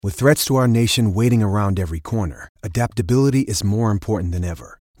With threats to our nation waiting around every corner, adaptability is more important than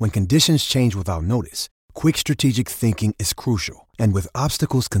ever. When conditions change without notice, quick strategic thinking is crucial. And with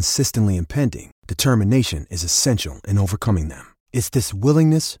obstacles consistently impending, determination is essential in overcoming them. It's this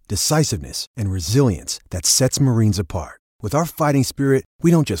willingness, decisiveness, and resilience that sets Marines apart. With our fighting spirit, we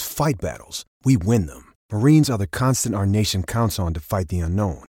don't just fight battles, we win them. Marines are the constant our nation counts on to fight the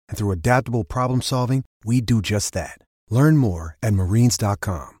unknown. And through adaptable problem solving, we do just that. Learn more at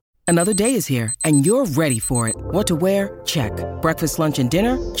marines.com. Another day is here, and you're ready for it. What to wear? Check. Breakfast, lunch, and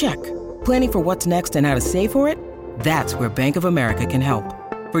dinner? Check. Planning for what's next and how to save for it? That's where Bank of America can help.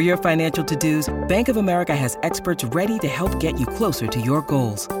 For your financial to-dos, Bank of America has experts ready to help get you closer to your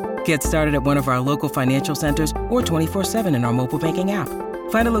goals. Get started at one of our local financial centers or 24/7 in our mobile banking app.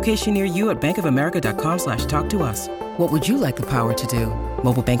 Find a location near you at bankofamerica.com/talktous. What would you like the power to do?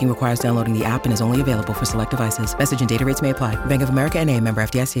 Mobile banking requires downloading the app and is only available for select devices. Message and data rates may apply. Bank of America N.A., member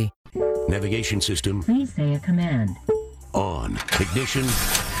FDIC. Navigation system. Please say a command. On. Ignition.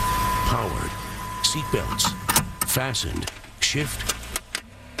 Powered. Seatbelts. Fastened. Shift.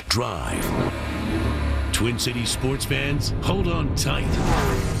 Drive. Twin Cities sports fans, hold on tight.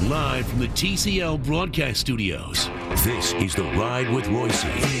 Live from the TCL broadcast studios, this is The Ride with Royce.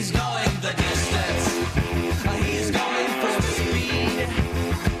 He's going the distance. He's going full speed.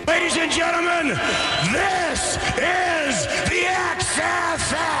 Ladies and gentlemen, this is the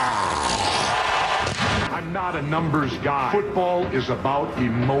XFL. I'm not a numbers guy. Football is about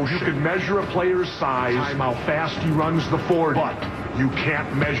emotion. You can measure a player's size, how fast he runs the 40, but you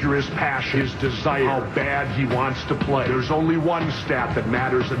can't measure his passion, his desire, how bad he wants to play. There's only one stat that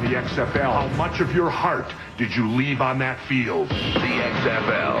matters in the XFL. How much of your heart did you leave on that field? The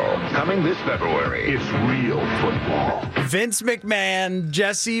XFL, coming this February. It's real football. Vince McMahon,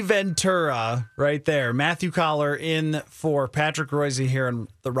 Jesse Ventura, right there. Matthew Collar in for Patrick Royce here on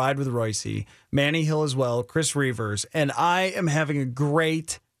The Ride with Royce. Manny Hill as well, Chris Reavers. And I am having a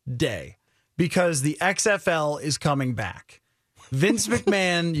great day because the XFL is coming back. Vince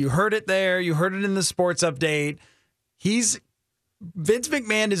McMahon, you heard it there. You heard it in the sports update. Vince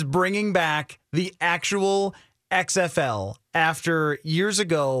McMahon is bringing back the actual XFL after years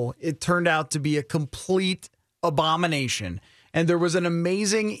ago it turned out to be a complete abomination. And there was an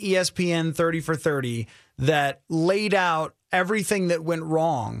amazing ESPN 30 for 30 that laid out everything that went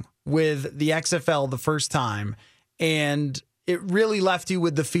wrong with the XFL the first time. And it really left you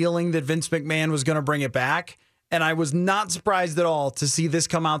with the feeling that Vince McMahon was going to bring it back. And I was not surprised at all to see this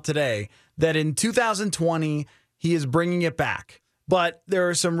come out today, that in 2020, he is bringing it back. But there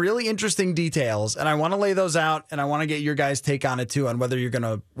are some really interesting details, and I want to lay those out, and I want to get your guys' take on it, too, on whether you're going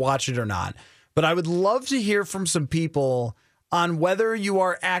to watch it or not. But I would love to hear from some people on whether you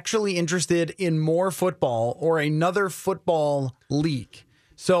are actually interested in more football or another football league.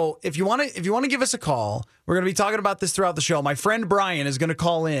 So if you want to give us a call, we're going to be talking about this throughout the show. My friend Brian is going to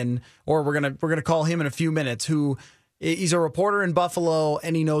call in, or we're going to call him in a few minutes. He's a reporter in Buffalo,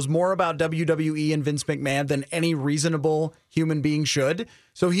 and he knows more about WWE and Vince McMahon than any reasonable human being should.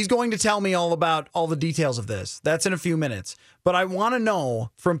 So he's going to tell me all about all the details of this. That's in a few minutes. But I want to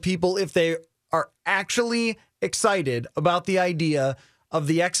know from people if they are actually excited about the idea of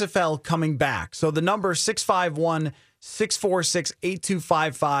the XFL coming back. So the number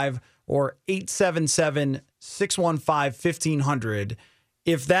 651-646-8255 or 877-615-1500.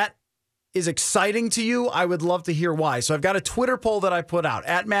 If that is exciting to you, I would love to hear why. So I've got a Twitter poll that I put out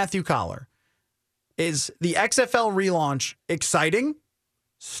at Matthew Collar. Is the XFL relaunch exciting,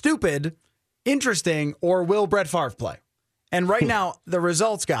 stupid, interesting, or will Brett Favre play? And right now, the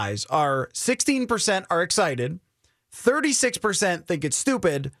results, guys, are 16% are excited, 36% think it's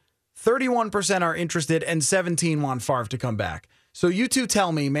stupid, 31% are interested, and 17% want Favre to come back. So you two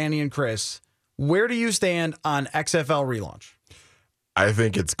tell me, Manny and Chris, where do you stand on XFL relaunch? I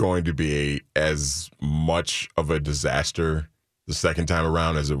think it's going to be as much of a disaster the second time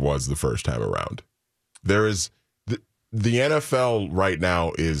around as it was the first time around. There is the NFL right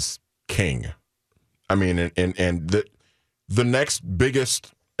now is king. I mean, and the next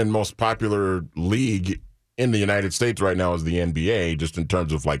biggest and most popular league in the United States right now is the NBA, just in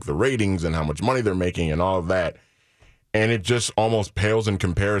terms of like the ratings and how much money they're making and all of that. And it just almost pales in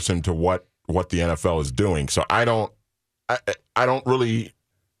comparison to what the NFL is doing. So I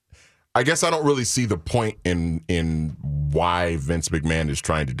guess I don't really see the point in why Vince McMahon is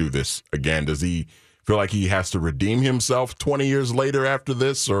trying to do this again. Does he feel like he has to redeem himself 20 years later after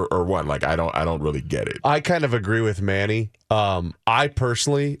this, or what? Like, I don't really get it. I kind of agree with Manny. I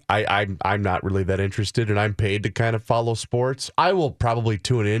personally, I'm not really that interested, and I'm paid to kind of follow sports. I will probably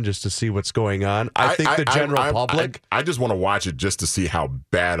tune in just to see what's going on. I think the general public. I just want to watch it just to see how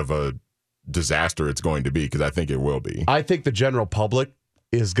bad of a disaster it's going to be, because I think it will be. I think the general public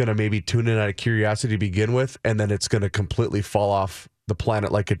is going to maybe tune in out of curiosity to begin with, and then it's going to completely fall off the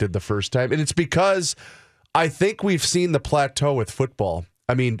planet like it did the first time. And it's because I think we've seen the plateau with football.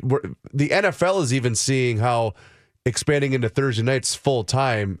 I mean, the NFL is even seeing how expanding into Thursday nights full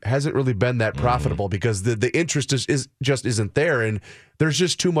time hasn't really been that profitable because the interest is just isn't there, and there's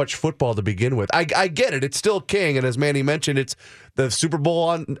just too much football to begin with. I get it; it's still king, and as Manny mentioned, it's the Super Bowl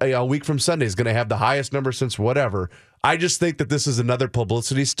on a week from Sunday is going to have the highest number since whatever. I just think that this is another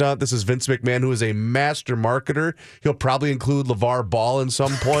publicity stunt. This is Vince McMahon, who is a master marketer. He'll probably include LeVar Ball in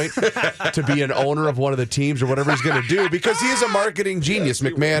some point to be an owner of one of the teams or whatever he's going to do because he is a marketing genius.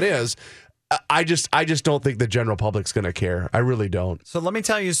 Yes, McMahon is. I just don't think the general public's going to care. I really don't. So let me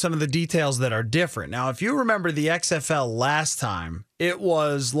tell you some of the details that are different. Now, if you remember the XFL last time, it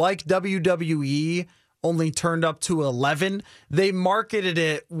was like WWE, only turned up to 11. They marketed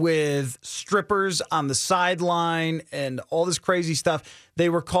it with strippers on the sideline and all this crazy stuff. They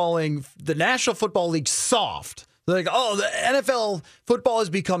were calling the National Football League soft. They're like, oh, the NFL football has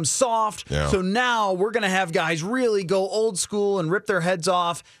become soft. Yeah. So now we're going to have guys really go old school and rip their heads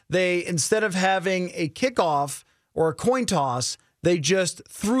off. They, instead of having a kickoff or a coin toss, they just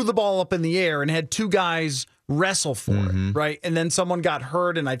threw the ball up in the air and had two guys wrestle for it, right? And then someone got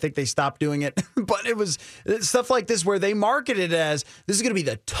hurt, and I think they stopped doing it. But it was stuff like this where they marketed it as, this is going to be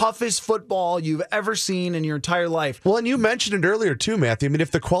the toughest football you've ever seen in your entire life. Well, and you mentioned it earlier too, Matthew. I mean,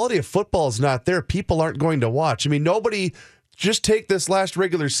 if the quality of football is not there, people aren't going to watch. I mean, nobody... Just take this last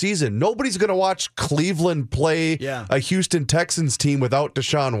regular season. Nobody's going to watch Cleveland play a Houston Texans team without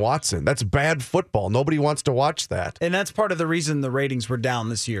Deshaun Watson. That's bad football. Nobody wants to watch that. And that's part of the reason the ratings were down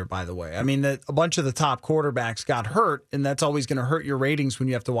this year, by the way. I mean, a bunch of the top quarterbacks got hurt, and that's always going to hurt your ratings when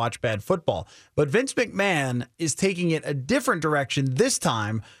you have to watch bad football. But Vince McMahon is taking it a different direction this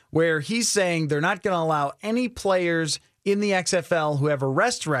time, where he's saying they're not going to allow any players in the XFL who have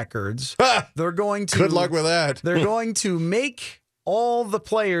arrest records. They're going to good luck with that. They're going to make all the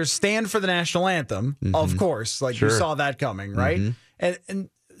players stand for the national anthem, of course, like you saw that coming, right?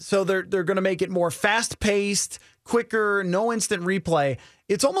 And so they're going to make it more fast-paced, quicker, no instant replay.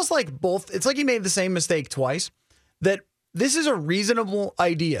 It's almost like both. It's like he made the same mistake twice. That this is a reasonable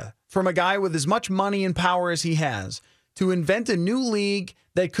idea from a guy with as much money and power as he has to invent a new league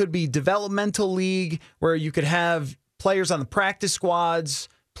that could be developmental league where you could have players on the practice squads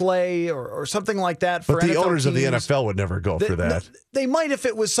play or something like that. For but the NFL owners teams. of the NFL would never go for that. They might if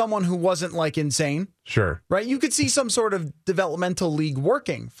it was someone who wasn't like insane. Sure. Right? You could see some sort of developmental league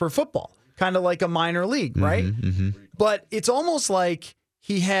working for football, kind of like a minor league, right? But it's almost like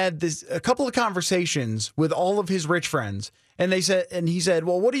he had a couple of conversations with all of his rich friends. And he said,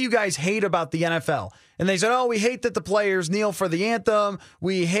 well, what do you guys hate about the NFL? And they said, oh, we hate that the players kneel for the anthem.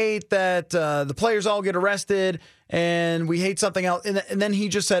 We hate that the players all get arrested. And we hate something else. And then he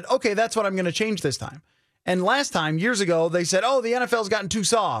just said, okay, that's what I'm going to change this time. And last time, years ago, they said, oh, the NFL's gotten too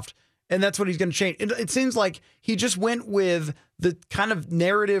soft. And that's what he's going to change. It seems like he just went with the kind of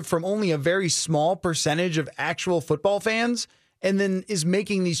narrative from only a very small percentage of actual football fans, and then is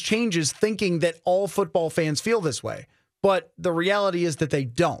making these changes thinking that all football fans feel this way. But the reality is that they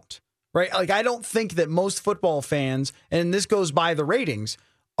don't, right? Like, I don't think that most football fans, and this goes by the ratings,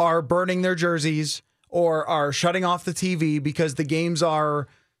 are burning their jerseys or are shutting off the TV because the games are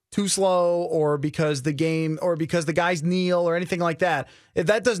too slow or because the guys kneel or anything like that.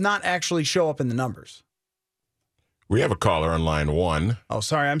 That does not actually show up in the numbers. We have a caller on line one. Oh,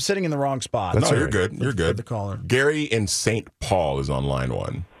 sorry. I'm sitting in the wrong spot. No, you're good. You're good. The caller. Gary in St. Paul is on line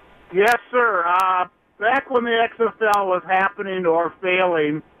one. Yes, sir. Back when the XFL was happening or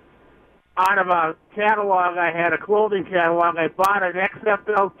failing, out of a catalog, I had a clothing catalog. I bought an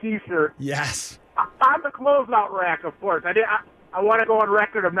XFL T-shirt. Yes. On the closeout rack, of course. I want to go on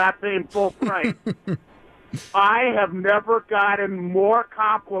record of not paying full price. I have never gotten more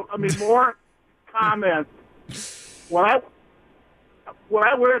comments. When I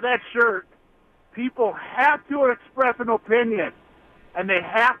wear that shirt, people have to express an opinion, and they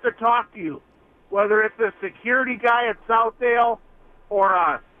have to talk to you. Whether it's a security guy at Southdale or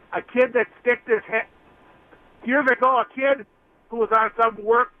a kid that sticked his head. Years ago, a kid who was on some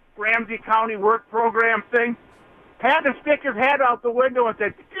Ramsey County work program thing, had to stick his head out the window and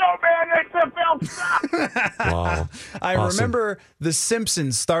said, "Yo, man, XFL stop." Wow. I Awesome. remember The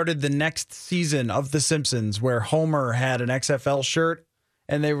Simpsons started the next season of The Simpsons where Homer had an XFL shirt.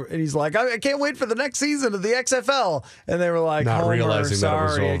 And he's like, I can't wait for the next season of the XFL. And they were like, Not Homer, realizing sorry,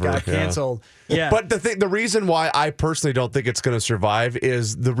 that it was over. got canceled. Yeah. But the reason why I personally don't think it's going to survive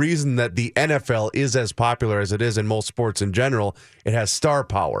is the reason that the NFL is as popular as it is in most sports in general. It has star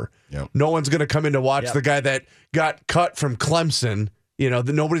power. Yep. No one's going to come in to watch the guy that got cut from Clemson.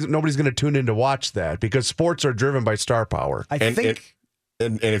 Nobody's going to tune in to watch that because sports are driven by star power. I think.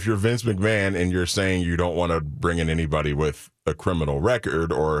 And if you're Vince McMahon and you're saying you don't want to bring in anybody with a criminal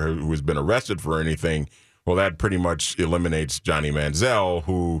record or who has been arrested for anything, well, that pretty much eliminates Johnny Manziel,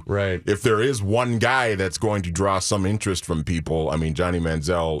 who, if there is one guy that's going to draw some interest from people, I mean, Johnny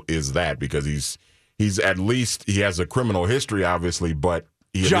Manziel is that because he's at least, he has a criminal history, obviously, but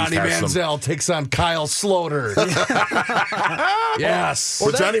Johnny Manziel takes on Kyle Sloter. Yes.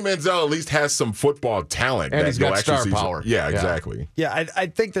 Well, Johnny Manziel at least has some football talent. And that he's you'll got actually star see power. Yeah, exactly. Yeah, I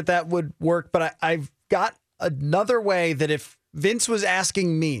think that would work. But I've got another way that if Vince was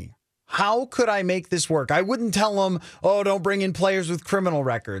asking me, how could I make this work? I wouldn't tell him, oh, don't bring in players with criminal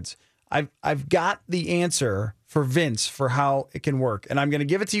records. I've got the answer for Vince for how it can work. And I'm going to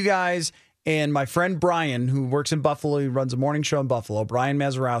give it to you guys. And my friend Brian, who works in Buffalo, he runs a morning show in Buffalo, Brian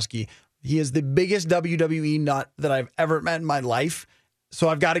Mazurowski, he is the biggest WWE nut that I've ever met in my life. So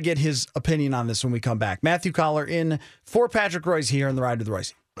I've got to get his opinion on this when we come back. Matthew Collar in for Patrick Royce here on the Ride to the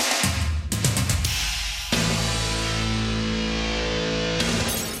Royce.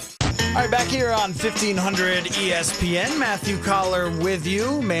 All right, back here on 1500 ESPN, Matthew Collar with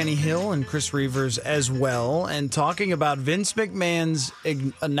you, Manny Hill and Chris Reavers as well, and talking about Vince McMahon's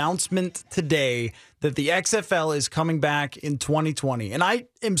announcement today that the XFL is coming back in 2020. And I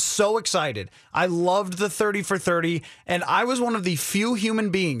am so excited. I loved the 30 for 30, and I was one of the few human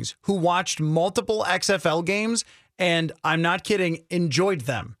beings who watched multiple XFL games, and I'm not kidding, enjoyed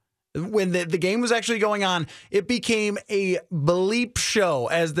them. When the game was actually going on, it became a bleep show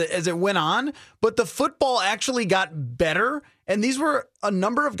as it went on, but the football actually got better. And these were a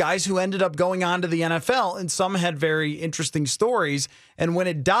number of guys who ended up going on to the NFL, and some had very interesting stories. And when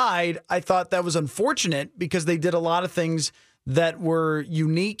it died, I thought that was unfortunate because they did a lot of things that were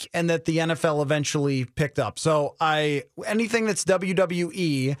unique and that the NFL eventually picked up. So anything that's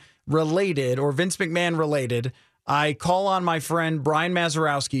WWE related or Vince McMahon related, I call on my friend Brian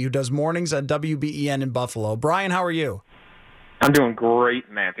Mazurowski, who does mornings on WBEN in Buffalo. Brian, how are you? I'm doing great,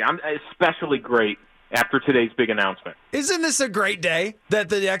 Matthew. I'm especially great after today's big announcement. Isn't this a great day that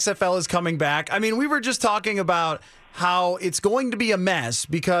the XFL is coming back? I mean, we were just talking about how it's going to be a mess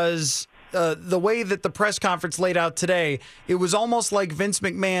because the way that the press conference laid out today, it was almost like Vince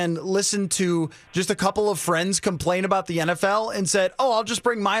McMahon listened to just a couple of friends complain about the NFL and said, oh, I'll just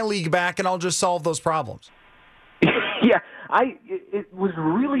bring my league back and I'll just solve those problems. Yeah, it was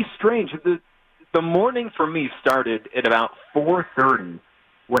really strange. The morning for me started at about 4:30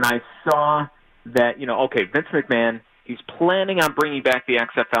 when I saw that, okay, Vince McMahon, he's planning on bringing back the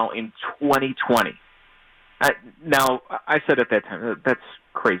XFL in 2020. Now, I said at that time, that's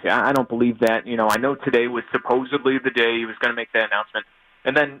crazy. I don't believe that. I know today was supposedly the day he was going to make that announcement.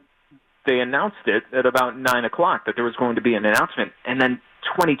 And then they announced it at about 9 o'clock that there was going to be an announcement. And then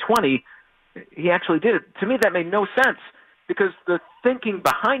 2020... he actually did it. To me, that made no sense because the thinking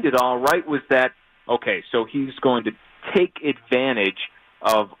behind it all, right, was that, okay, so he's going to take advantage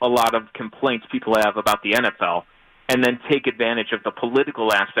of a lot of complaints people have about the NFL and then take advantage of the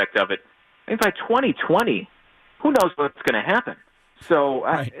political aspect of it. And by 2020, who knows what's going to happen? So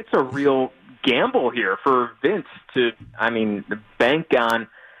it's a real gamble here for Vince to, bank on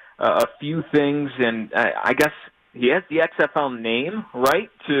a few things, and I guess he has the XFL name, right,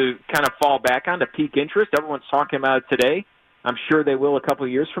 to kind of fall back on to peak interest. Everyone's talking about it today. I'm sure they will a couple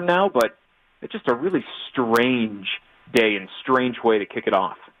of years from now, but it's just a really strange day and strange way to kick it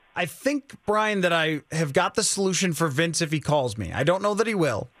off. I think, Brian, that I have got the solution for Vince if he calls me. I don't know that he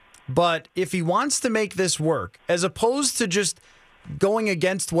will, but if he wants to make this work, as opposed to just going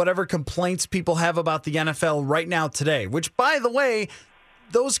against whatever complaints people have about the NFL right now today, which, by the way,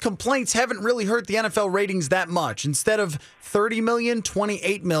 those complaints haven't really hurt the NFL ratings that much. Instead of 30 million,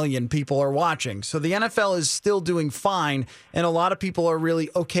 28 million people are watching. So the NFL is still doing fine, and a lot of people are really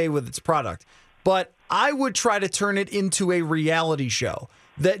okay with its product. But I would try to turn it into a reality show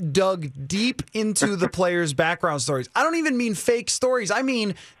that dug deep into the players' background stories. I don't even mean fake stories. I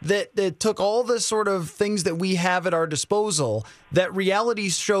mean that took all the sort of things that we have at our disposal that reality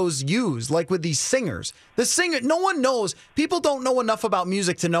shows use, like with these singers. The singer, no one knows. People don't know enough about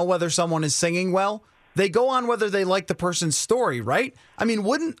music to know whether someone is singing well. they go on whether they like the person's story, right? I mean,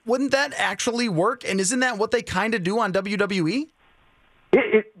 wouldn't that actually work? And isn't that what they kind of do on WWE?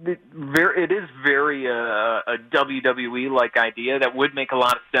 It is very a WWE-like idea that would make a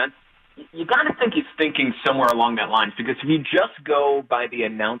lot of sense. You got to think he's thinking somewhere along that line, because if you just go by the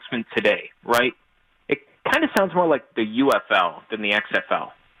announcement today, right, it kind of sounds more like the UFL than the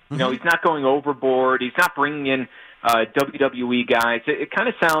XFL. You know, he's not going overboard. He's not bringing in WWE guys. It kind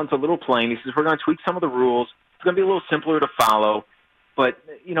of sounds a little plain. He says, we're going to tweak some of the rules. It's going to be a little simpler to follow. But,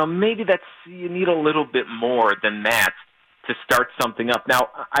 you know, maybe you need a little bit more than that to start something up. Now,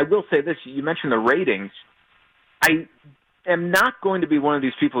 I will say this. You mentioned the ratings. I am not going to be one of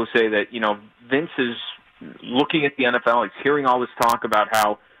these people who say that, you know, Vince is looking at the NFL. He's hearing all this talk about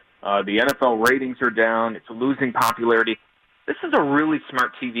how the NFL ratings are down. It's losing popularity. This is a really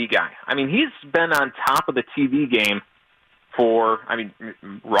smart TV guy. I mean, he's been on top of the TV game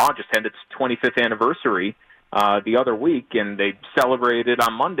Raw just had its 25th anniversary the other week, and they celebrated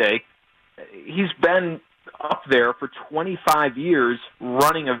on Monday. He's been up there for 25 years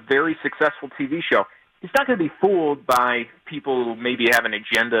running a very successful TV show. He's not going to be fooled by people who maybe have an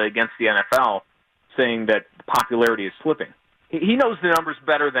agenda against the NFL saying that popularity is slipping. He knows the numbers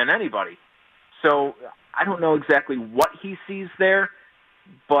better than anybody. So I don't know exactly what he sees there,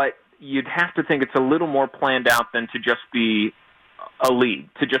 but you'd have to think it's a little more planned out than to just be a league,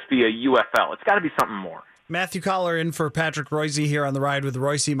 to just be a UFL. It's got to be something more. Matthew Collar in for Patrick Royce here on The Ride with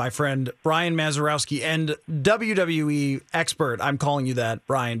Royce, my friend Brian Mazurowski, and WWE expert. I'm calling you that,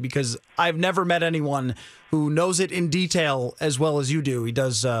 Brian, because I've never met anyone who knows it in detail as well as you do. He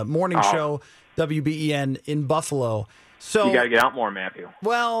does a morning show, WBEN, in Buffalo. So you got to get out more, Matthew.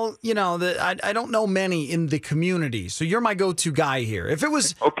 Well, you know, I don't know many in the community, so you're my go-to guy here. If it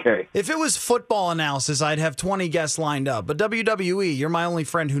was football analysis, I'd have 20 guests lined up. But WWE, you're my only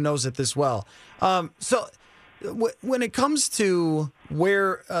friend who knows it this well. So when it comes to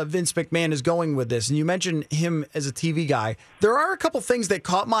where Vince McMahon is going with this, and you mentioned him as a TV guy, there are a couple things that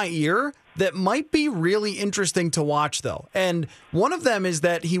caught my ear that might be really interesting to watch, though. And one of them is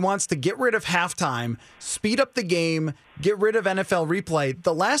that he wants to get rid of halftime, speed up the game, get rid of NFL replay.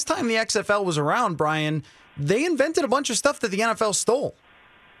 The last time the XFL was around, Brian, they invented a bunch of stuff that the NFL stole.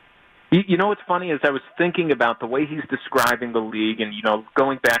 You know what's funny is I was thinking about the way he's describing the league and, you know,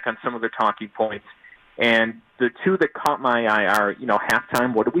 going back on some of the talking points. And the two that caught my eye are, you know,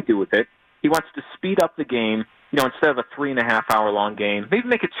 halftime, what do we do with it? He wants to speed up the game, you know, instead of a 3.5-hour-long game, maybe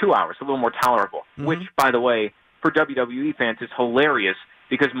make it 2 hours, a little more tolerable, which, by the way, for WWE fans is hilarious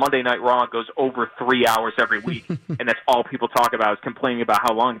because Monday Night Raw goes over 3 hours every week, and that's all people talk about is complaining about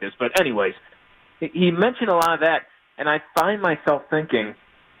how long it is. But anyways, he mentioned a lot of that, and I find myself thinking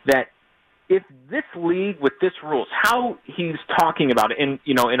that if this league with this rules, how he's talking about it in,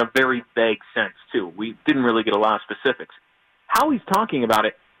 you know, in a very vague sense too. We didn't really get a lot of specifics. How he's talking about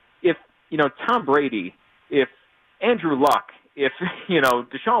it, if, you know, Tom Brady, if Andrew Luck, if, you know,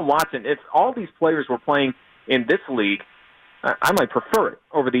 Deshaun Watson, if all these players were playing in this league, I might prefer it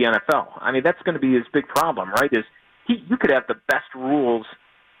over the NFL. I mean, that's going to be his big problem, right? You could have the best rules,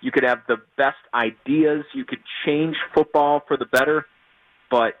 you could have the best ideas, you could change football for the better,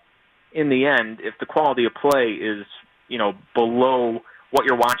 but in the end, if the quality of play is, you know, below what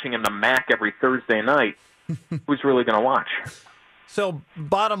you're watching in the MAC every Thursday night, who's really going to watch? So,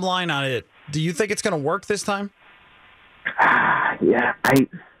 bottom line on it, do you think it's going to work this time? Yeah,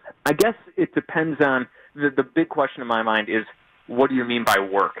 I guess it depends on the big question in my mind is, what do you mean by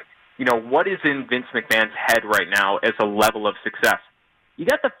work? You know, what is in Vince McMahon's head right now as a level of success? You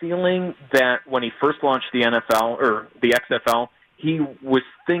got the feeling that when he first launched the NFL or the XFL, he was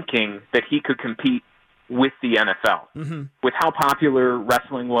thinking that he could compete with the NFL. With how popular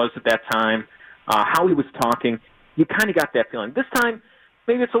wrestling was at that time, how he was talking, you kind of got that feeling. This time,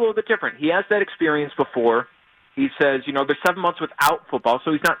 maybe it's a little bit different. He has that experience before. He says, you know, there's 7 months without football,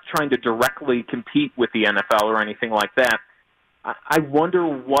 so he's not trying to directly compete with the NFL or anything like that. I wonder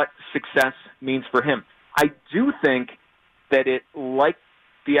what success means for him. I do think that it, like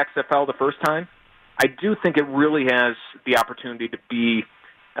the XFL the first time, I do think it really has the opportunity to be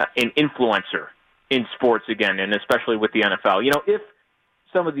an influencer in sports again, and especially with the NFL. You know, if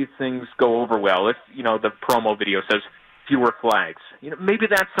some of these things go over well, if, you know, the promo video says fewer flags, you know, maybe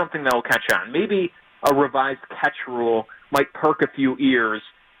that's something that will catch on. Maybe a revised catch rule might perk a few ears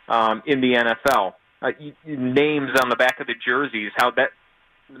in the NFL. Names on the back of the jerseys, how that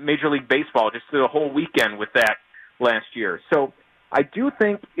Major League Baseball just did a whole weekend with that last year. So I do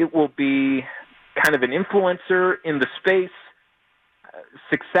think it will be kind of an influencer in the space.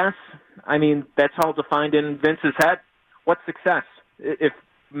 Success, I mean, that's all defined in Vince's head. What's success? If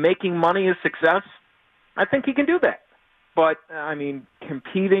making money is success, I think he can do that. But, I mean,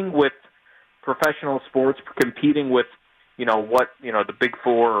 competing with professional sports, competing with, the Big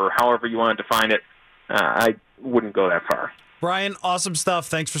Four or however you want to define it, I wouldn't go that far. Brian, awesome stuff.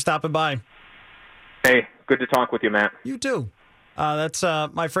 Thanks for stopping by. Hey, good to talk with you, Matt. You too. That's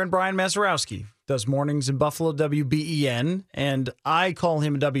my friend Brian Mazurowski. Does mornings in Buffalo WBEN, and I call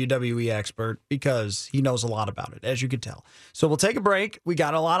him a WWE expert because he knows a lot about it, as you could tell. So we'll take a break. We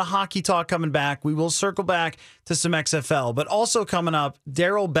got a lot of hockey talk coming back. We will circle back to some XFL, but also coming up,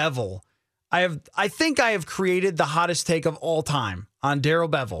 Darrell Bevell. I think I have created the hottest take of all time on Darrell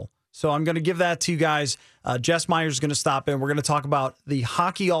Bevell. So I'm going to give that to you guys. Jess Myers is going to stop in. We're going to talk about the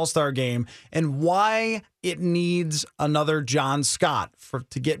Hockey All-Star Game and why it needs another John Scott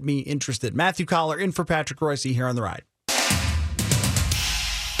to get me interested. Matthew Collar in for Patrick Royce here on The Ride.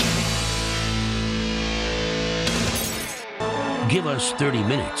 Give us 30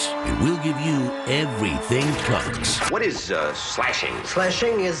 minutes, and we'll give you everything Cubs. What is slashing?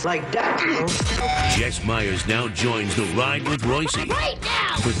 Slashing is like that. Jess Myers now joins the Ride with Royce Right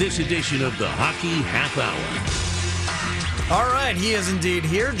now! for this edition of the Hockey Half Hour. All right, he is indeed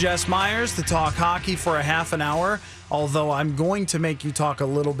here, Jess Myers, to talk hockey for a half an hour, although I'm going to make you talk a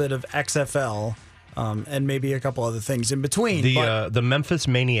little bit of XFL. And maybe a couple other things in between. The Memphis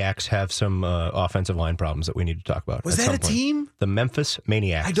Maniacs have some offensive line problems that we need to talk about. Was that a team? The Memphis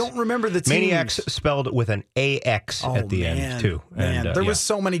Maniacs. I don't remember the team. Maniacs spelled with an AX at the end, too. Man, there was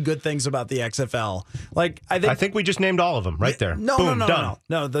so many good things about the XFL. I think we just named all of them right there. No, Boom, no. done.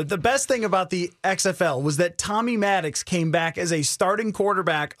 No, the best thing about the XFL was that Tommy Maddox came back as a starting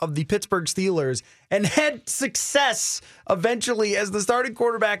quarterback of the Pittsburgh Steelers and had success eventually as the starting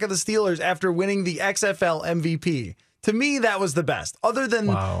quarterback of the Steelers after winning the XFL MVP. To me, that was the best. Other than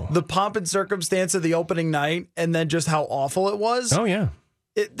the pomp and circumstance of the opening night and then just how awful it was. Oh, yeah.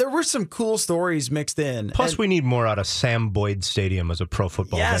 There were some cool stories mixed in. Plus, we need more out of Sam Boyd Stadium as a pro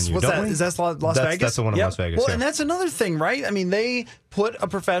football venue. What's that? Is that Las Vegas? That's the one in Las Vegas. Well, yeah. and that's another thing, right? I mean, they put a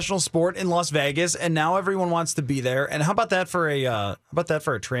professional sport in Las Vegas, and now everyone wants to be there. And how about that for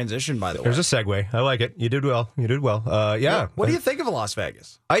a transition? By the way, there's a segue. I like it. You did well. Yeah. What do you think of Las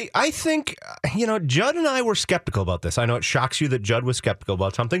Vegas? I think Judd and I were skeptical about this. I know it shocks you that Judd was skeptical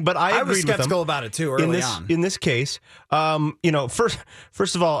about something, but I was skeptical about it too early on. In this case,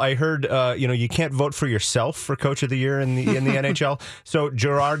 first of all, I heard you can't vote for yourself for Coach of the Year in the NHL. So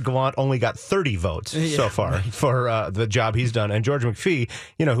Gerard Gallant only got 30 votes so far for the job he's done, and George McPhee,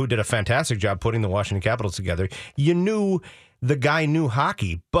 who did a fantastic job putting the Washington Capitals together. You knew the guy knew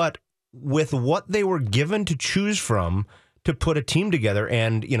hockey, but with what they were given to choose from to put a team together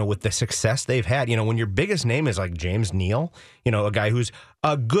and, with the success they've had, when your biggest name is like James Neal, a guy who's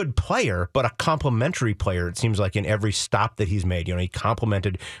a good player, but a complimentary player, it seems like in every stop that he's made. He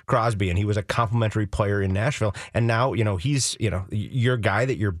complimented Crosby and he was a complimentary player in Nashville. And now, he's, your guy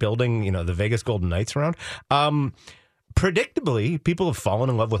that you're building, the Vegas Golden Knights around. Predictably, people have fallen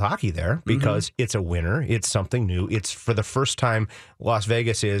in love with hockey there because it's a winner. It's something new. It's for the first time, Las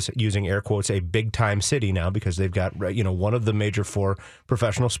Vegas is, using air quotes, a big-time city now because they've got, one of the major four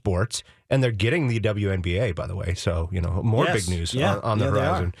professional sports, and they're getting the WNBA, by the way. So, more big news on the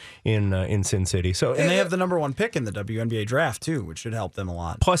horizon in Sin City. So, and they have the number one pick in the WNBA draft, too, which should help them a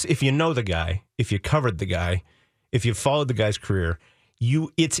lot. Plus, if you know the guy, if you covered the guy, if you followed the guy's career,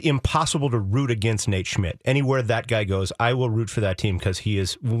 it's impossible to root against Nate Schmidt. Anywhere that guy goes, I will root for that team because he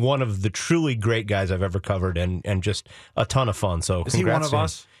is one of the truly great guys I've ever covered and just a ton of fun. So is he one of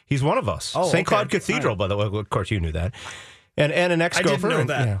us? He's one of us. Oh, St. Cloud Cathedral, by the way. Of course, you knew that. And an ex-gopher. I didn't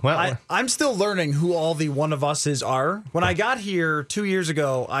know that. I'm still learning who all the one of us's are. When I got here 2 years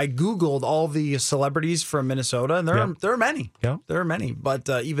ago, I Googled all the celebrities from Minnesota, and there are many. Yeah. There are many, but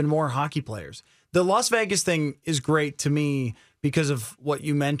even more hockey players. The Las Vegas thing is great to me because of what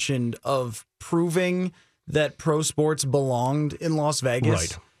you mentioned of proving that pro sports belonged in Las Vegas.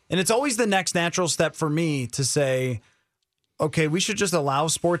 Right. And it's always the next natural step for me to say, okay, we should just allow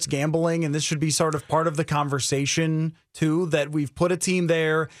sports gambling, and this should be sort of part of the conversation, too, that we've put a team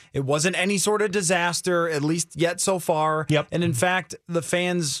there. It wasn't any sort of disaster, at least yet so far. Yep. And in fact, the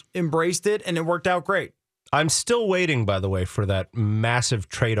fans embraced it, and it worked out great. I'm still waiting, by the way, for that massive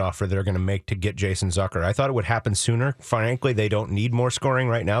trade offer they're going to make to get Jason Zucker. I thought it would happen sooner. Frankly, they don't need more scoring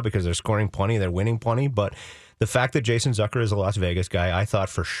right now because they're scoring plenty. They're winning plenty. But the fact that Jason Zucker is a Las Vegas guy, I thought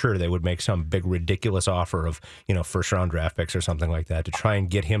for sure they would make some big, ridiculous offer of, first-round draft picks or something like that to try and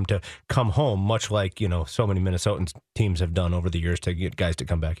get him to come home, much like, so many Minnesotan teams have done over the years to get guys to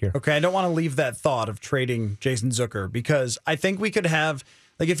come back here. Okay, I don't want to leave that thought of trading Jason Zucker because I think we could have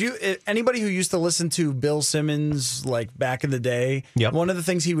Like anybody who used to listen to Bill Simmons like back in the day, one of the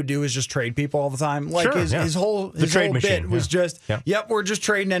things he would do is just trade people all the time. Like his whole trade machine, bit was just, we're just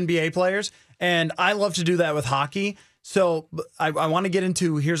trading NBA players. And I love to do that with hockey. So I want to get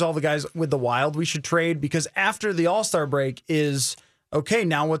into here's all the guys with the Wild we should trade, because after the All-Star break is, okay,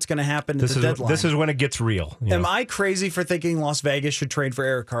 now what's going to happen at the deadline? This is when it gets real. Am I crazy for thinking Las Vegas should trade for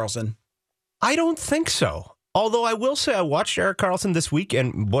Erik Karlsson? I don't think so. Although I will say I watched Erik Karlsson this week,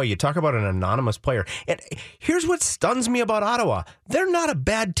 and boy, you talk about an anonymous player. And here's what stuns me about Ottawa. They're not a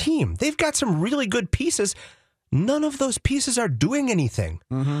bad team. They've got some really good pieces. None of those pieces are doing anything.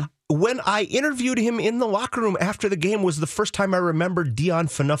 Mm-hmm. When I interviewed him in the locker room after the game was the first time I remembered Dion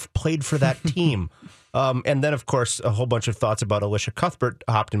Phaneuf played for that team. And then, of course, a whole bunch of thoughts about Alicia Cuthbert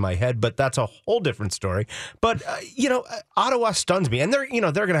hopped in my head, but that's a whole different story. But, Ottawa stuns me, and they're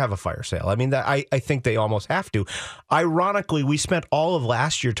going to have a fire sale. I mean, I think they almost have to. Ironically, we spent all of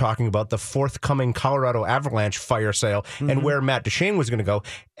last year talking about the forthcoming Colorado Avalanche fire sale and where Matt Duchene was going to go,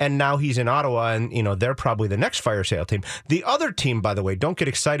 and now he's in Ottawa, and, they're probably the next fire sale team. The other team, by the way, don't get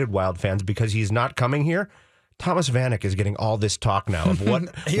excited, Wild fans, because he's not coming here. Thomas Vanek is getting all this talk now of what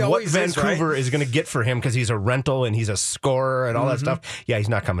Vancouver is going to get for him because he's a rental and he's a scorer and all that stuff. Yeah, he's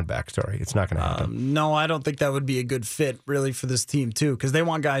not coming back. Sorry, it's not going to happen. No, I don't think that would be a good fit really for this team too, because they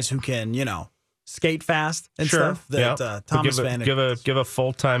want guys who can, skate fast and stuff. That Thomas Vanek give a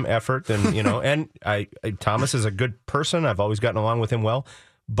full-time effort, and and Thomas is a good person. I've always gotten along with him well,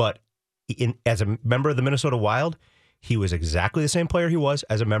 but as a member of the Minnesota Wild, he was exactly the same player he was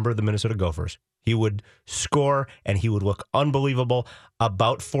as a member of the Minnesota Gophers. He would score, and he would look unbelievable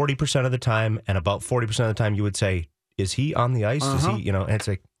about 40% of the time, and about 40% of the time you would say, is he on the ice? Is he, and it's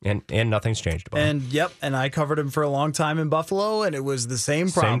like, and nothing's changed about him. And I covered him for a long time in Buffalo, and it was the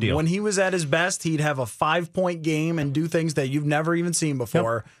same problem. Same deal. When he was at his best, he'd have a 5-point game and do things that you've never even seen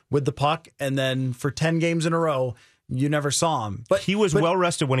before with the puck, and then for 10 games in a row, you never saw him. But he was well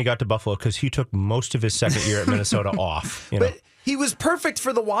rested when he got to Buffalo because he took most of his second year at Minnesota off. But he was perfect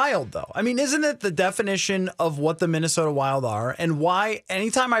for the Wild, though. I mean, isn't it the definition of what the Minnesota Wild are, and why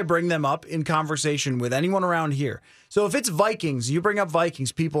anytime I bring them up in conversation with anyone around here? So if it's Vikings, you bring up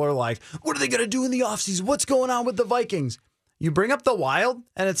Vikings, people are like, what are they going to do in the offseason? What's going on with the Vikings? You bring up the Wild,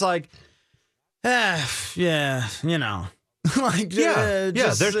 and it's like, there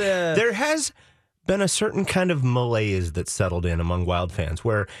has been a certain kind of malaise that's settled in among Wild fans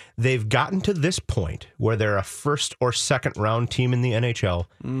where they've gotten to this point where they're a first or second round team in the NHL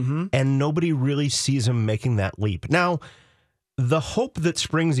and nobody really sees them making that leap. Now, the hope that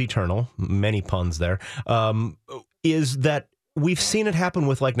springs eternal, many puns there, is that we've seen it happen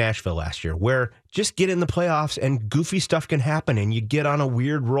with like Nashville last year, where just get in the playoffs and goofy stuff can happen and you get on a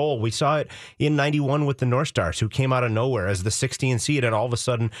weird roll. We saw it in 91 with the North Stars, who came out of nowhere as the 16 seed and all of a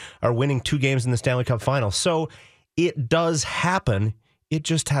sudden are winning 2 games in the Stanley Cup final. So it does happen. It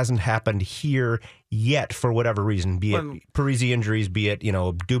just hasn't happened here yet for whatever reason, be it Parise injuries, be it,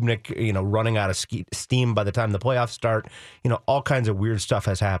 Dubnyk, running out of steam by the time the playoffs start. All kinds of weird stuff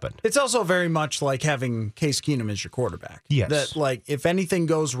has happened. It's also very much like having Case Keenum as your quarterback. Yes. That, like, if anything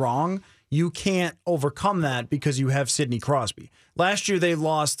goes wrong, you can't overcome that because you have Sidney Crosby. Last year, they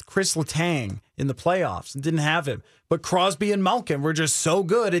lost Chris Letang in the playoffs and didn't have him. But Crosby and Malkin were just so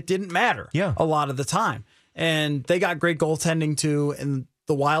good, it didn't matter a lot of the time. And they got great goaltending, too, and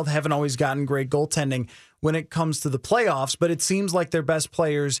the Wild haven't always gotten great goaltending when it comes to the playoffs, but it seems like their best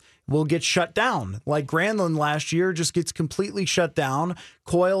players will get shut down. Like Granlund last year just gets completely shut down.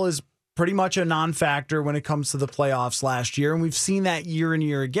 Coyle is pretty much a non-factor when it comes to the playoffs last year, and we've seen that year and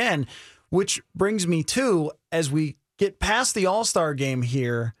year again, which brings me to, as we get past the All-Star game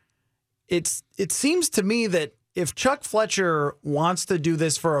here, it seems to me that if Chuck Fletcher wants to do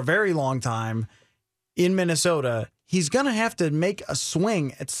this for a very long time in Minnesota, he's going to have to make a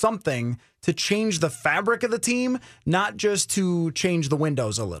swing at something to change the fabric of the team, not just to change the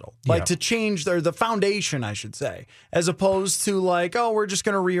windows a little. Like to change the foundation, I should say, as opposed to like, oh, we're just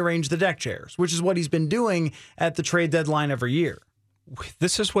going to rearrange the deck chairs, which is what he's been doing at the trade deadline every year.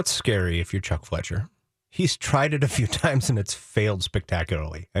 This is what's scary if you're Chuck Fletcher. He's tried it a few times and it's failed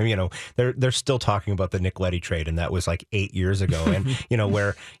spectacularly. I mean, they're still talking about the Nick Leddy trade, and that was like 8 years ago. And,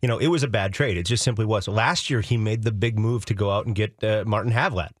 where, it was a bad trade. It just simply was. Last year, he made the big move to go out and get Martin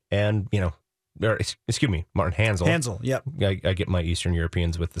Havlat. And, or excuse me, Martin Hansel. Hansel, yep. I get my Eastern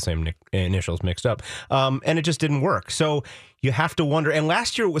Europeans with the same initials mixed up. And it just didn't work. So you have to wonder. And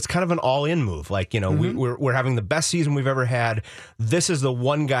last year it was kind of an all-in move. Like, we're having the best season we've ever had. This is the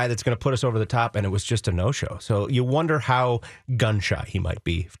one guy that's going to put us over the top, and it was just a no-show. So you wonder how gun-shy he might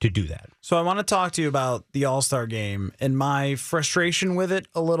be to do that. So I want to talk to you about the All-Star Game and my frustration with it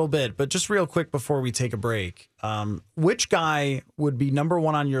a little bit. But just real quick before we take a break, which guy would be number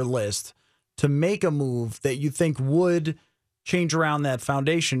one on your list to make a move that you think would change around that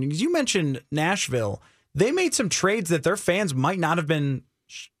foundation? Because you mentioned Nashville. They made some trades that their fans might not have been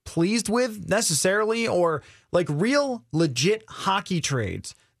pleased with necessarily, or like real legit hockey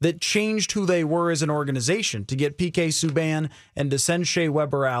trades that changed who they were as an organization, to get PK Subban and to send Shea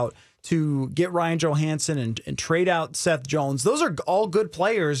Weber out, to get Ryan Johansson and trade out Seth Jones. Those are all good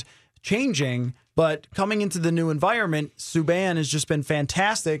players changing, but coming into the new environment, Subban has just been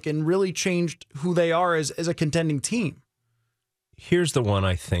fantastic and really changed who they are as a contending team. Here's the one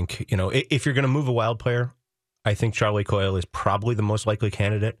I think, if you're going to move a Wild player, I think Charlie Coyle is probably the most likely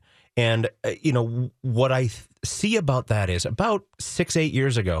candidate. And, what I see about that is about 6-8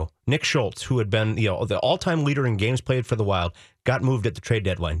 years ago, Nick Schultz, who had been, the all-time leader in games played for the Wild, got moved at the trade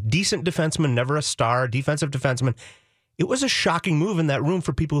deadline. Decent defenseman, never a star, defensive defenseman. It was a shocking move in that room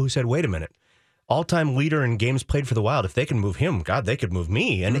for people who said, wait a minute, all-time leader in games played for the Wild. If they can move him, God, they could move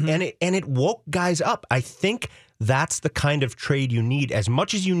me. And it woke guys up. I think that's the kind of trade you need. As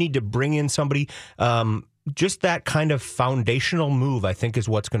much as you need to bring in somebody, just that kind of foundational move, I think, is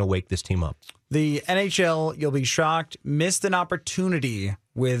what's going to wake this team up. The NHL, you'll be shocked, missed an opportunity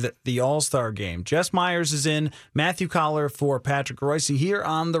with the All-Star Game. Jess Myers is in, Matthew Collar for Patrick Royce here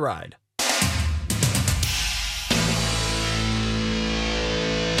on The Ride.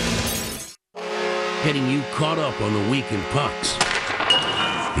 Getting you caught up on the weekend pucks.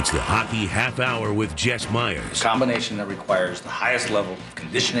 It's the Hockey Half Hour with Jess Myers. A combination that requires the highest level of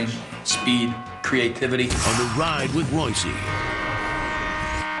conditioning, speed, creativity. On the Ride with Royce.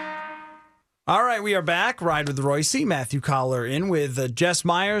 All right, we are back. Ride with Royce. Matthew Collar in with Jess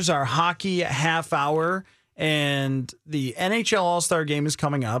Myers, our Hockey Half Hour. And the NHL All-Star Game is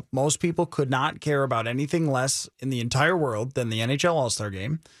coming up. Most people could not care about anything less in the entire world than the NHL All-Star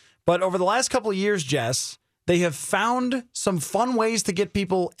Game. But over the last couple of years, Jess, they have found some fun ways to get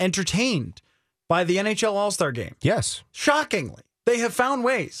people entertained by the NHL All-Star Game. Yes. Shockingly, they have found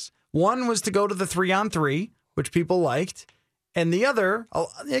ways. One was to go to the 3-on-3, which people liked. And the other,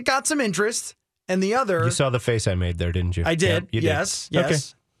 it got some interest. And the other... You saw the face I made there, didn't you? I did. Yeah, you yes. did. Okay.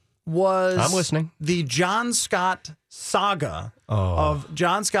 Was I'm listening. The John Scott saga of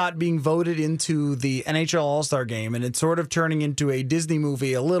John Scott being voted into the NHL All-Star Game, and it's sort of turning into a Disney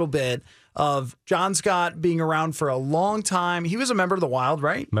movie a little bit, of John Scott being around for a long time. He was a member of the Wild,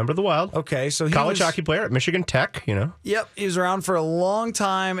 right? Member of the Wild. Okay, so he college hockey player at Michigan Tech, Yep, he was around for a long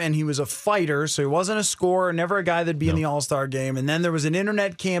time, and he was a fighter, so he wasn't a scorer, never a guy that'd be in the All-Star Game. And then there was an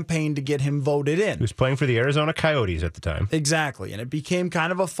internet campaign to get him voted in. He was playing for the Arizona Coyotes at the time. Exactly, and it became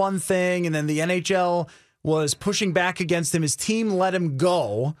kind of a fun thing, and then the NHL was pushing back against him. His team let him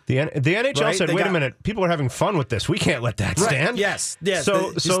go. The NHL said, wait a minute, people are having fun with this. We can't let that stand. Right. Yes. So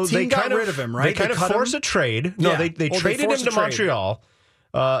his team got rid of him, right? They kind of force a trade. No, they traded him to Montreal.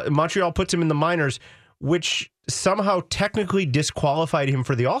 Montreal puts him in the minors, which somehow technically disqualified him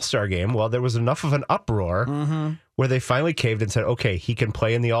for the All-Star Game. Well, there was enough of an uproar where they finally caved and said, okay, he can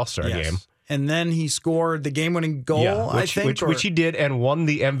play in the All-Star Game. And then he scored the game-winning goal, which he did, and won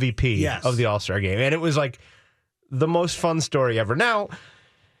the MVP of the All-Star Game. And it was like the most fun story ever. Now,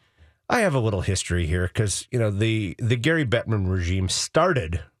 I have a little history here because, the Gary Bettman regime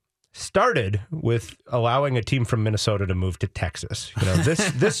started with allowing a team from Minnesota to move to Texas.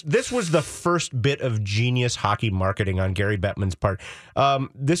 This was the first bit of genius hockey marketing on Gary Bettman's part.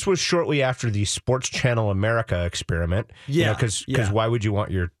 This was shortly after the Sports Channel America experiment. Because why would you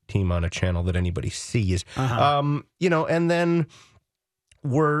want your team on a channel that anybody sees? And then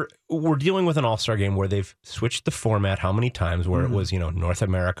we're dealing with an All-Star Game where they've switched the format how many times, where it was, North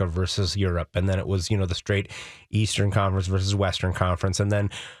America versus Europe, and then it was, the straight Eastern Conference versus Western Conference, and then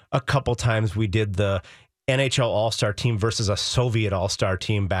a couple times we did the NHL All-Star team versus a Soviet All-Star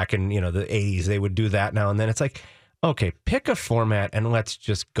team back in, the 80s. They would do that now and then. It's like, okay, pick a format and let's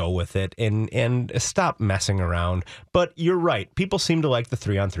just go with it and stop messing around. But you're right. People seem to like the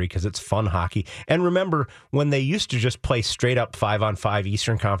 3-on-3 because it's fun hockey. And remember, when they used to just play straight up 5-on-5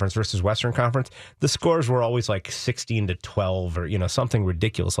 Eastern Conference versus Western Conference, the scores were always like 16-12 or, something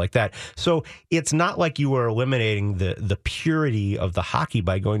ridiculous like that. So it's not like you were eliminating the purity of the hockey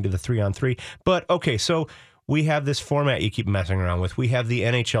by going to the 3-on-3. But okay, so we have this format you keep messing around with. We have the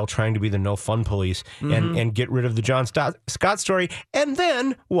NHL trying to be the no fun police and get rid of the John Scott story. And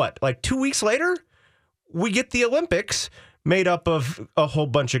then what? Like 2 weeks later, we get the Olympics made up of a whole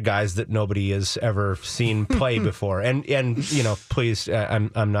bunch of guys that nobody has ever seen play before. And you know, please,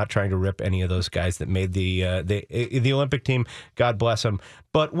 I'm not trying to rip any of those guys that made the Olympic team. God bless them.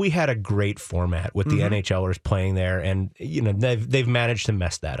 But we had a great format with the NHLers playing there, and you know they've managed to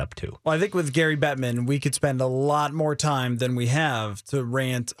mess that up too. Well, I think with Gary Bettman, we could spend a lot more time than we have to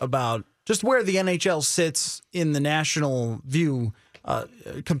rant about just where the NHL sits in the national view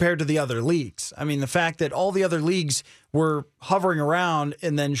compared to the other leagues. I mean, the fact that all the other leagues were hovering around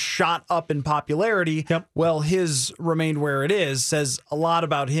and then shot up in popularity, well, his remained where it is, says a lot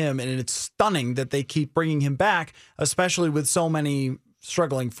about him, and it's stunning that they keep bringing him back, especially with so many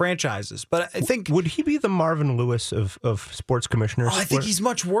struggling franchises. But I think... Would he be the Marvin Lewis of sports commissioners? Oh, I think he's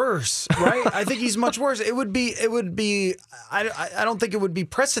much worse, right? I think he's much worse. It would be, I don't think it would be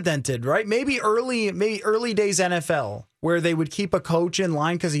precedented, right? Maybe early days NFL, where they would keep a coach in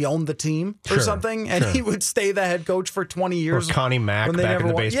line because he owned the team or something, and he would stay the head coach for 20 years. Or Connie Mack back in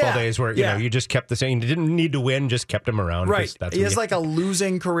the baseball days where, you know, you just kept the same, you didn't need to win, just kept him around. Right. He has like a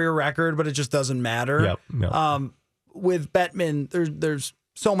losing career record, but it just doesn't matter. Yep. With Bettman, there's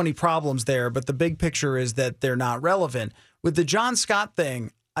so many problems there, but the big picture is that they're not relevant. With the John Scott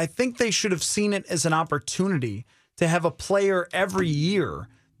thing, I think they should have seen it as an opportunity to have a player every year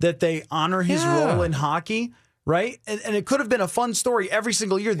that they honor his role in hockey, right? And it could have been a fun story every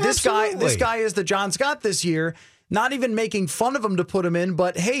single year. This guy is the John Scott this year, not even making fun of him to put him in,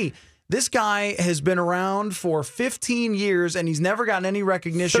 but hey, this guy has been around for 15 years and he's never gotten any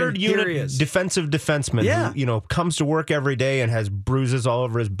recognition. Third unit defensive defenseman who, you know, comes to work every day and has bruises all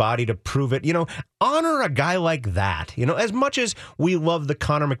over his body to prove it. You know, honor a guy like that. You know, as much as we love the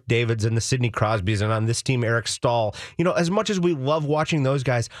Connor McDavids and the Sidney Crosbys and on this team, Eric Stahl, you know, as much as we love watching those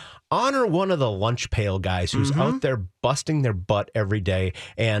guys, honor one of the lunch pail guys who's out there busting their butt every day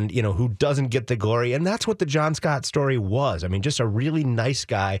and, you know, who doesn't get the glory. And that's what the John Scott story was. I mean, just a really nice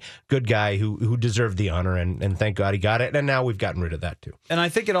guy, good guy who deserved the honor. And thank God he got it. And now we've gotten rid of that too. And I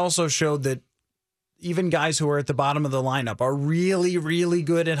think it also showed that even guys who are at the bottom of the lineup are really, really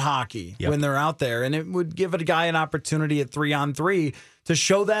good at hockey when they're out there. And it would give a guy an opportunity at 3-on-3 to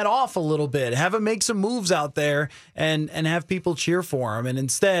show that off a little bit, have him make some moves out there and have people cheer for him. And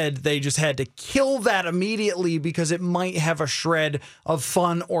instead, they just had to kill that immediately because it might have a shred of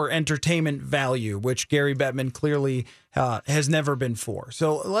fun or entertainment value, which Gary Bettman clearly has never been for.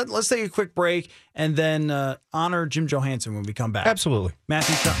 So let's take a quick break and then honor Jim Johansson when we come back. Absolutely.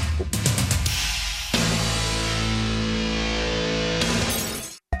 Matthew.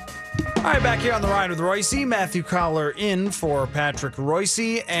 All right, back here on the Ride with Royce. Matthew Collar in for Patrick Royce,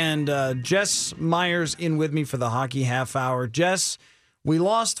 and Jess Myers in with me for the Hockey Half Hour. Jess, we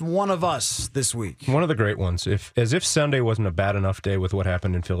lost one of us this week. One of the great ones. As if Sunday wasn't a bad enough day with what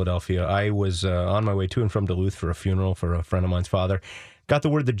happened in Philadelphia, I was on my way to and from Duluth for a funeral for a friend of mine's father. Got the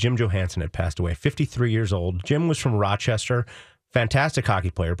word that Jim Johansson had passed away, 53 years old. Jim was from Rochester. Fantastic hockey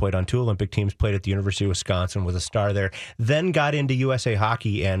player, played on 2 Olympic teams, played at the University of Wisconsin, was a star there, then got into USA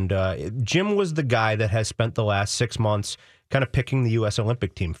Hockey, and Jim was the guy that has spent the last 6 months kind of picking the U.S.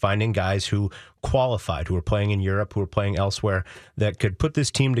 Olympic team, finding guys who qualified, who were playing in Europe, who were playing elsewhere, that could put this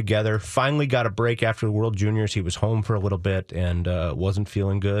team together. Finally got a break after the World Juniors. He was home for a little bit and wasn't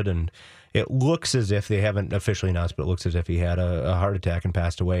feeling good, and it looks as if, they haven't officially announced, but it looks as if he had a heart attack and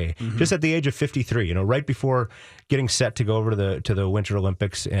passed away just at the age of 53, you know, right before getting set to go over to the Winter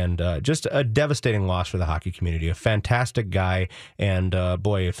Olympics, and just a devastating loss for the hockey community. A fantastic guy, and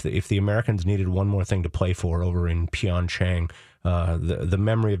boy, if the Americans needed one more thing to play for over in Pyeongchang, the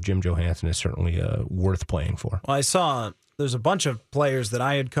memory of Jim Johansson is certainly worth playing for. Well, I saw there's a bunch of players that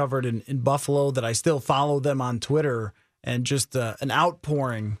I had covered in Buffalo that I still follow them on Twitter, and just an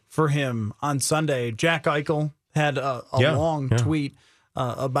outpouring for him on Sunday. Jack Eichel had a long tweet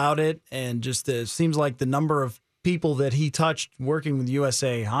about it, and just seems like the number of people that he touched working with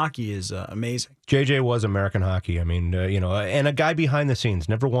USA Hockey is amazing. JJ was American hockey. I mean, you know, and a guy behind the scenes,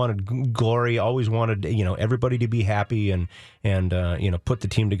 never wanted glory, always wanted, you know, everybody to be happy and you know, put the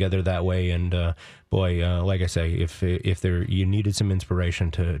team together that way. And boy, like I say, if you needed some inspiration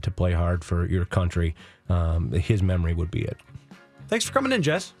to play hard for your country, his memory would be it. Thanks for coming in,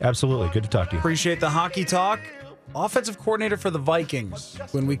 Jess. Absolutely. Good to talk to you. Appreciate the hockey talk. Offensive coordinator for the Vikings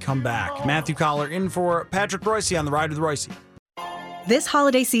when we come back. Matthew Collar in for Patrick Royce on the Ride with Royce. This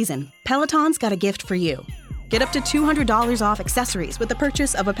holiday season, Peloton's got a gift for you. Get up to $200 off accessories with the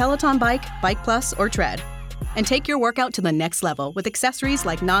purchase of a Peloton bike, Bike Plus, or Tread. And take your workout to the next level with accessories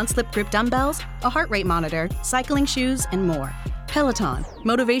like non-slip grip dumbbells, a heart rate monitor, cycling shoes, and more. Peloton,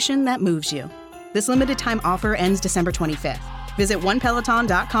 motivation that moves you. This limited time offer ends December 25th. Visit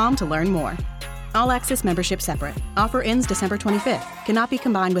onepeloton.com to learn more. All access membership separate. Offer ends December 25th. Cannot be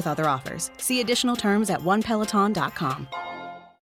combined with other offers. See additional terms at onepeloton.com.